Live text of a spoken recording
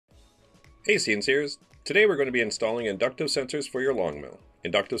Hey CNCers! Today we're going to be installing inductive sensors for your long mill.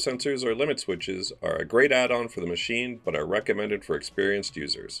 Inductive sensors or limit switches are a great add-on for the machine, but are recommended for experienced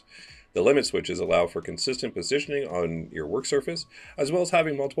users. The limit switches allow for consistent positioning on your work surface, as well as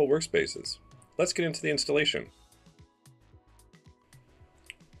having multiple workspaces. Let's get into the installation.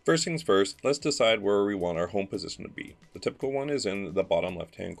 First things first, let's decide where we want our home position to be. The typical one is in the bottom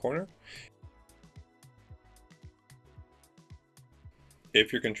left-hand corner.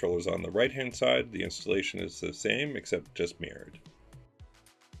 If your controller is on the right-hand side, the installation is the same, except just mirrored.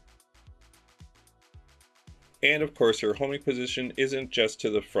 And of course, your homing position isn't just to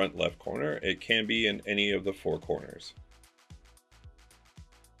the front left corner, it can be in any of the four corners.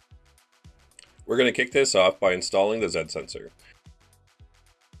 We're going to kick this off by installing the Z sensor.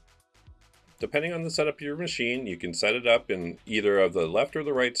 Depending on the setup of your machine, you can set it up in either of the left or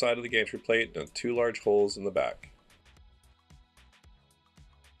the right side of the gantry plate and two large holes in the back.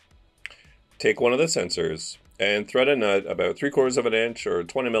 Take one of the sensors and thread a nut about 3/4 of an inch or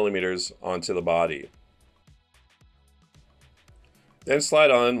 20 millimeters onto the body. Then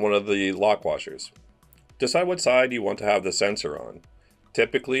slide on one of the lock washers. Decide what side you want to have the sensor on.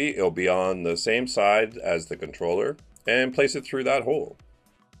 Typically, it'll be on the same side as the controller, and place it through that hole.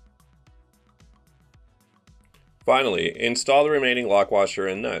 Finally, install the remaining lock washer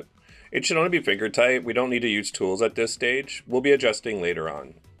and nut. It should only be finger tight. We don't need to use tools at this stage. We'll be adjusting later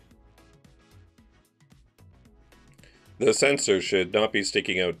on. The sensor should not be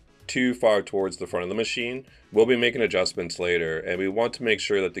sticking out too far towards the front of the machine. We'll be making adjustments later, and we want to make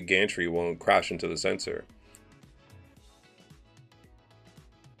sure that the gantry won't crash into the sensor.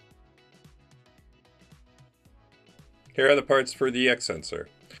 Here are the parts for the X sensor.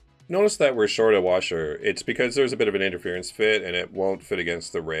 Notice that we're short a washer. It's because there's a bit of an interference fit and it won't fit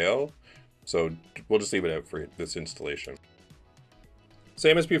against the rail. So we'll just leave it out for this installation.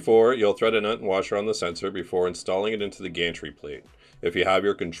 Same as before, you'll thread a nut and washer on the sensor before installing it into the gantry plate. If you have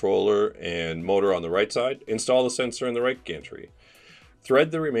your controller and motor on the right side, install the sensor in the right gantry. Thread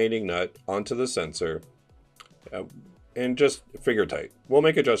the remaining nut onto the sensor and just finger tight. We'll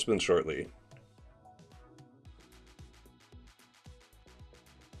make adjustments shortly.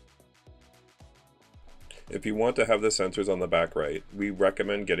 If you want to have the sensors on the back right, we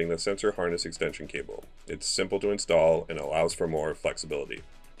recommend getting the sensor harness extension cable. It's simple to install and allows for more flexibility.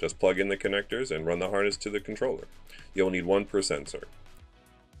 Just plug in the connectors and run the harness to the controller. You'll need one per sensor.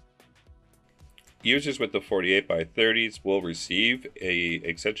 Users with the 48x30s will receive an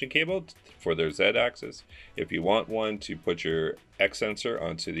extension cable for their Z axis. If you want one to put your X sensor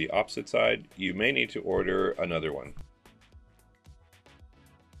onto the opposite side, you may need to order another one.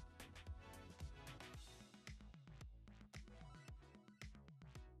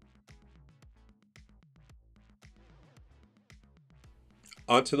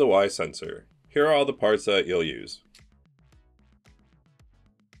 Onto the Y sensor. Here are all the parts that you'll use.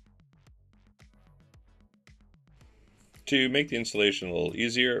 To make the installation a little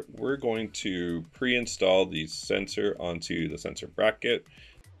easier, we're going to pre-install the sensor onto the sensor bracket.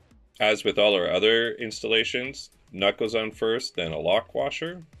 As with all our other installations, nut goes on first, then a lock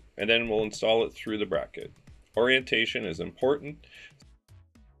washer, and then we'll install it through the bracket. Orientation is important.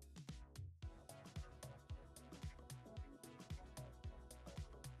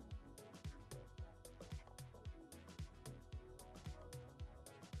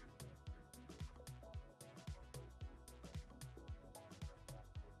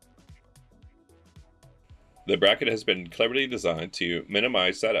 The bracket has been cleverly designed to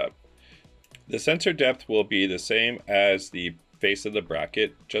minimize setup. The sensor depth will be the same as the face of the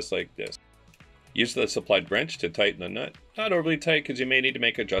bracket, just like this. Use the supplied wrench to tighten the nut. Not overly tight because you may need to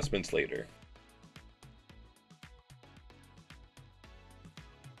make adjustments later.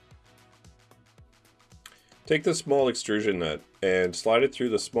 Take the small extrusion nut and slide it through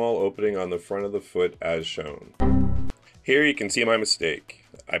the small opening on the front of the foot as shown. Here you can see my mistake.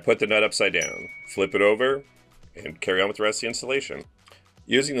 I put the nut upside down, flip it over, and carry on with the rest of the installation.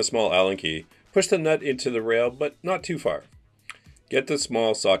 Using the small Allen key, push the nut into the rail, but not too far. Get the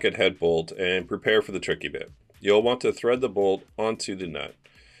small socket head bolt and prepare for the tricky bit. You'll want to thread the bolt onto the nut.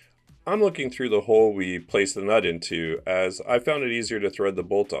 I'm looking through the hole we placed the nut into, as I found it easier to thread the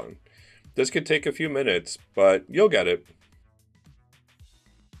bolt on. This could take a few minutes, but you'll get it.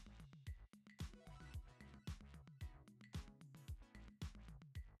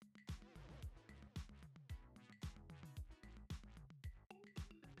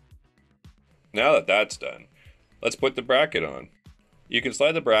 Now that that's done, let's put the bracket on. You can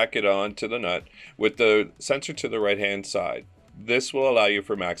slide the bracket on to the nut with the sensor to the right hand side. This will allow you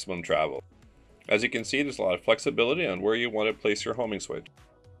for maximum travel. As you can see, there's a lot of flexibility on where you want to place your homing switch.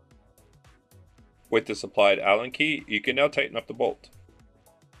 With the supplied Allen key, you can now tighten up the bolt.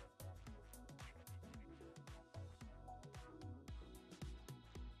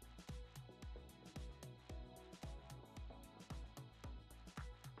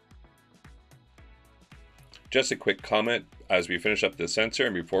 Just a quick comment as we finish up the sensor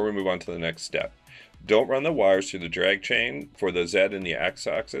and before we move on to the next step. Don't run the wires through the drag chain for the Z and the X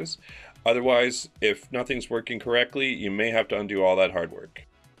axis. Otherwise, if nothing's working correctly, you may have to undo all that hard work.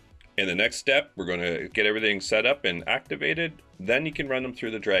 In the next step, we're going to get everything set up and activated, then you can run them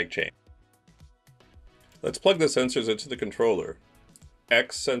through the drag chain. Let's plug the sensors into the controller.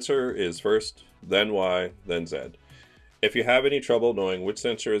 X sensor is first, then Y, then Z. If you have any trouble knowing which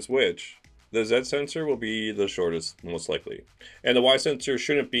sensor is which, the Z sensor will be the shortest, most likely. And the Y sensor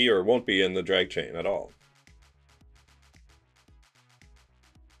shouldn't be or won't be in the drag chain at all.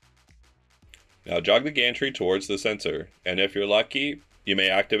 Now jog the gantry towards the sensor, and if you're lucky, you may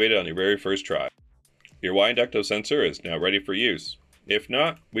activate it on your very first try. Your Y inductive sensor is now ready for use. If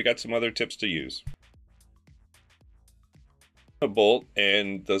not, we got some other tips to use. A bolt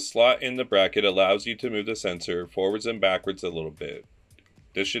and the slot in the bracket allows you to move the sensor forwards and backwards a little bit.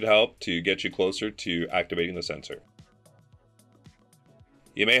 This should help to get you closer to activating the sensor.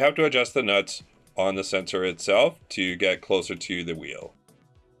 You may have to adjust the nuts on the sensor itself to get closer to the wheel.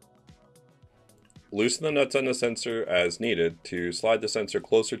 Loosen the nuts on the sensor as needed to slide the sensor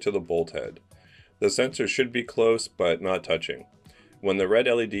closer to the bolt head. The sensor should be close but not touching. When the red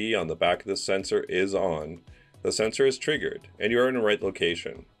LED on the back of the sensor is on, the sensor is triggered and you're in the right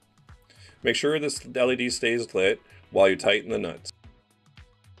location. Make sure this LED stays lit while you tighten the nuts.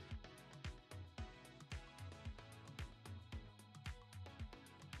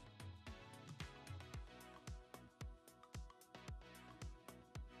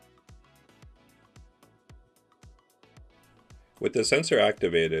 With the sensor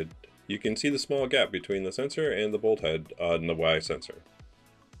activated, you can see the small gap between the sensor and the bolt head on the Y sensor.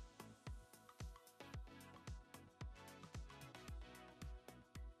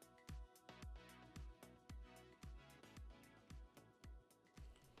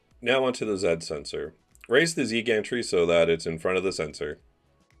 Now onto the Z sensor. Raise the Z gantry so that it's in front of the sensor.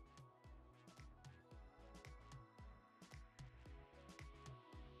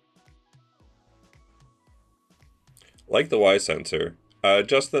 Like the Y sensor,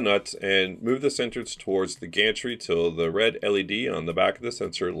 adjust the nuts and move the sensors towards the gantry till the red LED on the back of the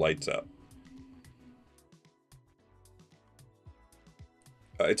sensor lights up.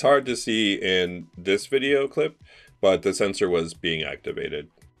 It's hard to see in this video clip, but the sensor was being activated.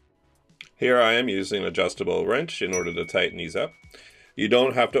 Here I am using an adjustable wrench in order to tighten these up. You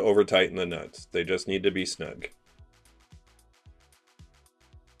don't have to over tighten the nuts, they just need to be snug.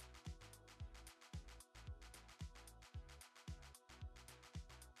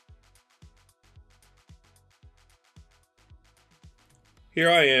 Here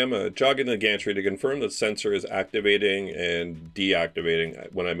I am jogging the gantry to confirm the sensor is activating and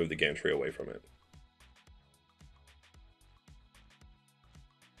deactivating when I move the gantry away from it.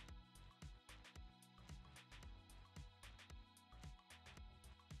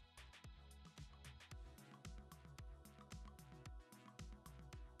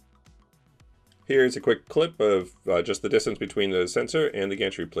 Here's a quick clip of just the distance between the sensor and the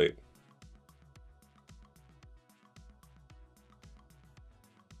gantry plate.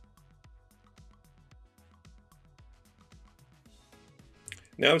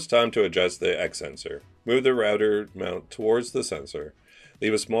 Now it's time to adjust the X sensor. Move the router mount towards the sensor.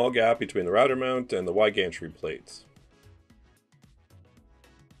 Leave a small gap between the router mount and the Y gantry plates.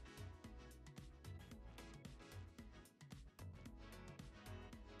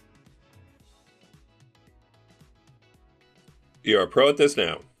 You are a pro at this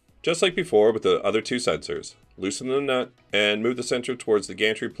now. Just like before with the other two sensors, loosen the nut and move the sensor towards the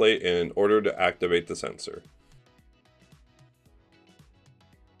gantry plate in order to activate the sensor.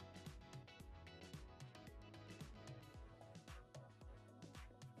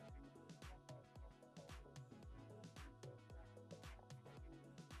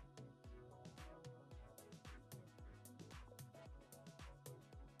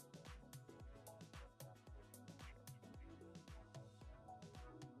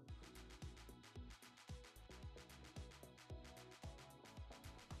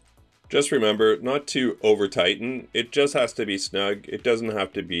 Just remember not to over tighten, it just has to be snug, it doesn't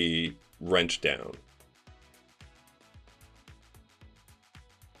have to be wrenched down.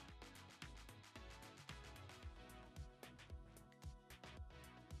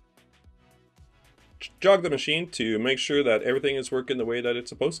 Jog the machine to make sure that everything is working the way that it's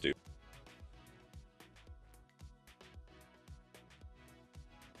supposed to.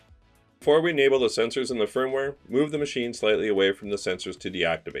 Before we enable the sensors in the firmware, move the machine slightly away from the sensors to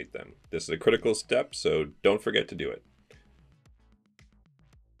deactivate them. This is a critical step, so don't forget to do it.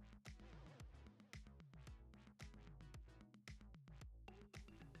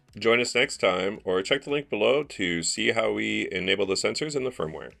 Join us next time, or check the link below to see how we enable the sensors in the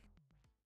firmware.